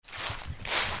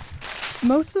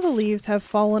Most of the leaves have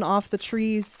fallen off the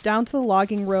trees down to the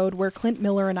logging road where Clint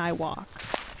Miller and I walk.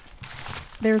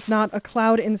 There's not a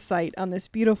cloud in sight on this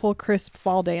beautiful, crisp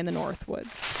fall day in the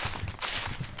Northwoods.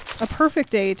 A perfect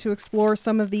day to explore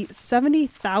some of the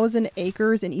 70,000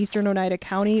 acres in eastern Oneida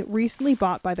County recently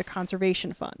bought by the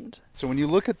Conservation Fund. So when you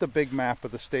look at the big map of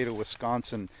the state of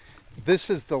Wisconsin, this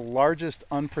is the largest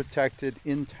unprotected,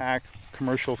 intact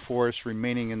commercial forest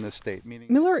remaining in the state.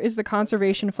 Miller is the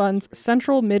Conservation Fund's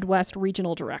Central Midwest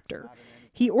Regional Director.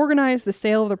 He organized the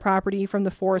sale of the property from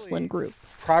the Forestland Group.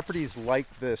 Properties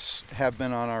like this have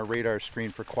been on our radar screen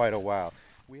for quite a while.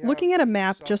 Looking at a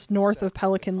map just north of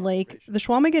Pelican Lake, the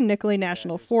Chequamegon-Nicolet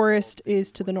National Forest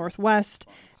is to the northwest,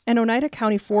 and Oneida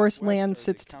County Forest land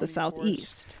sits to the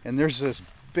southeast. And there's this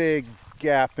big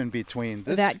gap in between.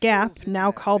 That gap,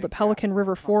 now called the Pelican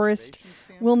River Forest,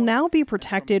 will now be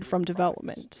protected from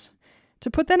development. To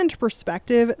put that into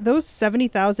perspective, those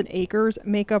 70,000 acres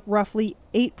make up roughly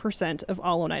 8% of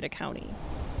all Oneida County.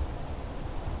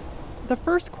 The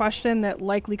first question that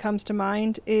likely comes to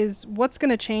mind is what's going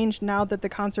to change now that the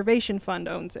Conservation Fund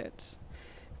owns it?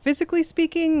 Physically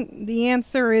speaking, the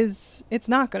answer is it's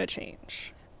not going to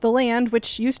change. The land,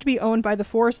 which used to be owned by the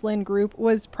Forestland Group,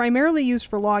 was primarily used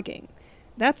for logging.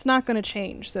 That's not going to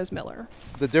change, says Miller.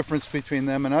 The difference between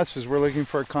them and us is we're looking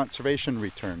for a conservation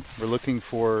return. We're looking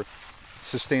for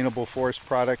sustainable forest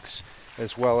products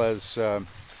as well as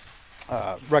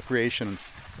recreation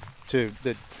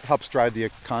that helps drive the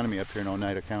economy up here in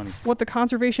Oneida County. What the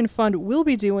Conservation Fund will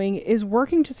be doing is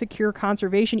working to secure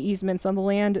conservation easements on the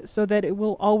land so that it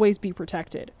will always be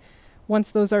protected.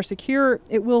 Once those are secure,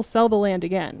 it will sell the land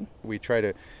again. We try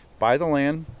to buy the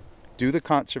land, do the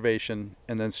conservation,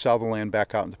 and then sell the land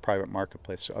back out in the private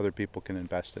marketplace so other people can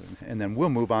invest in it. And then we'll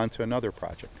move on to another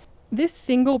project. This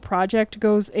single project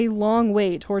goes a long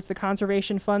way towards the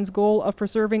Conservation Fund's goal of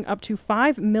preserving up to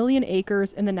 5 million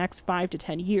acres in the next 5 to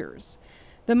 10 years.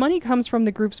 The money comes from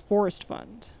the group's forest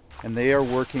fund. And they are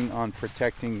working on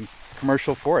protecting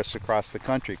commercial forests across the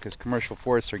country because commercial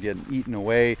forests are getting eaten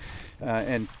away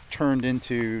and turned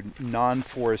into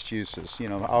non-forest uses. You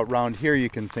know, out around here you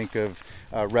can think of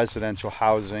residential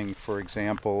housing, for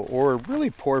example, or really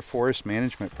poor forest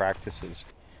management practices.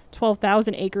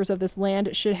 12,000 acres of this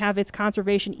land should have its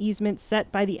conservation easement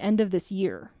set by the end of this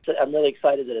year. I'm really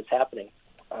excited that it's happening,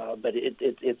 but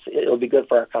it'll be good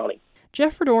for our county.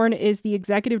 Jeff Verdorn is the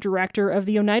executive director of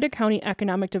the Oneida County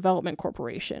Economic Development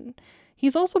Corporation.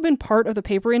 He's also been part of the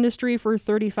paper industry for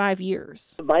 35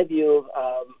 years. In my view,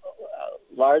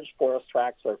 large forest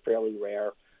tracts are fairly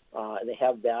rare, and they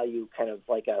have value kind of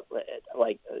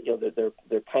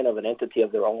they're kind of an entity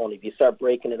of their own. If you start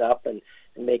breaking it up and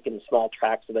making small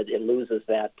tracts of it, it loses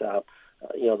that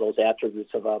those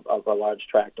attributes of a large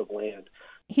tract of land.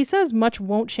 He says much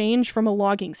won't change from a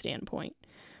logging standpoint.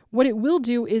 What it will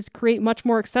do is create much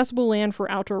more accessible land for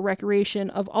outdoor recreation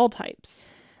of all types.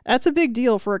 That's a big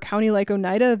deal for a county like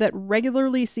Oneida that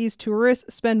regularly sees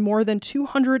tourists spend more than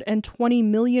 $220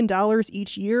 million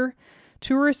each year,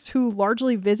 tourists who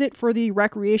largely visit for the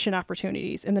recreation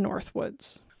opportunities in the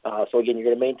Northwoods. So again,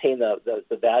 you're going to maintain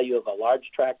the value of a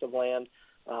large tract of land,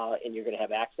 and you're going to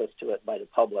have access to it by the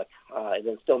public, and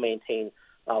then still maintain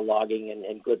logging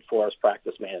and good forest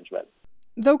practice management.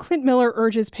 Though Clint Miller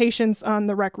urges patience on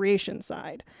the recreation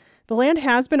side, the land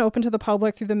has been open to the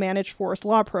public through the Managed Forest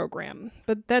Law program,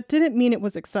 but that didn't mean it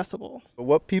was accessible.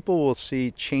 What people will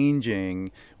see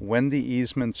changing when the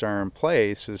easements are in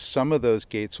place is some of those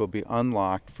gates will be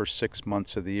unlocked for 6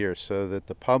 months of the year so that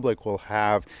the public will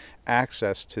have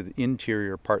access to the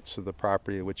interior parts of the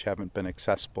property which haven't been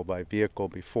accessible by vehicle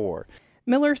before.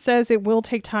 Miller says it will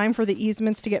take time for the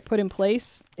easements to get put in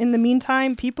place. In the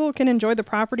meantime, people can enjoy the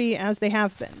property as they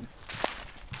have been.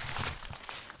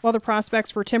 While the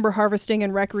prospects for timber harvesting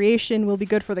and recreation will be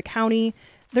good for the county,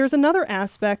 there's another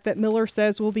aspect that Miller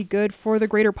says will be good for the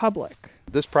greater public.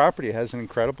 This property has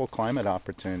incredible climate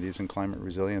opportunities and climate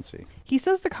resiliency. He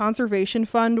says the Conservation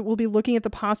Fund will be looking at the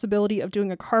possibility of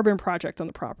doing a carbon project on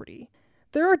the property.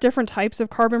 There are different types of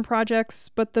carbon projects,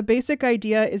 but the basic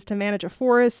idea is to manage a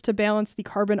forest to balance the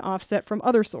carbon offset from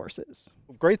other sources.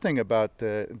 Great thing about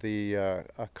the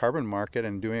carbon market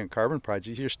and doing a carbon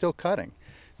project, you're still cutting.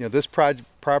 You know, this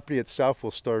property itself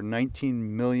will store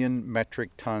 19 million metric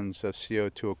tons of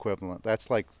CO2 equivalent. That's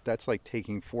like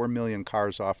taking 4 million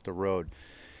cars off the road.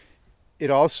 it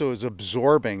also is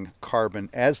absorbing carbon.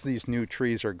 As these new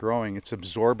trees are growing, it's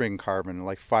absorbing carbon,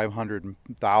 like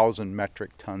 500,000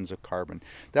 metric tons of carbon.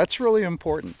 That's really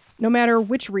important. No matter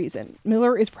which reason,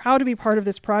 Miller is proud to be part of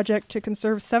this project to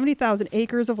conserve 70,000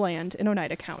 acres of land in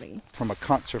Oneida County. From a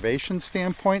conservation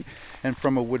standpoint and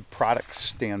from a wood products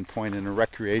standpoint and a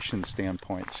recreation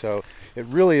standpoint. So it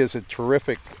really is a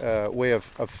terrific way of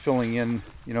filling in,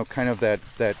 kind of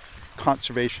that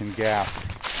conservation gap.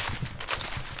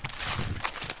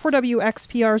 For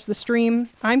WXPR's The Stream,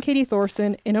 I'm Katie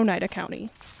Thorson in Oneida County.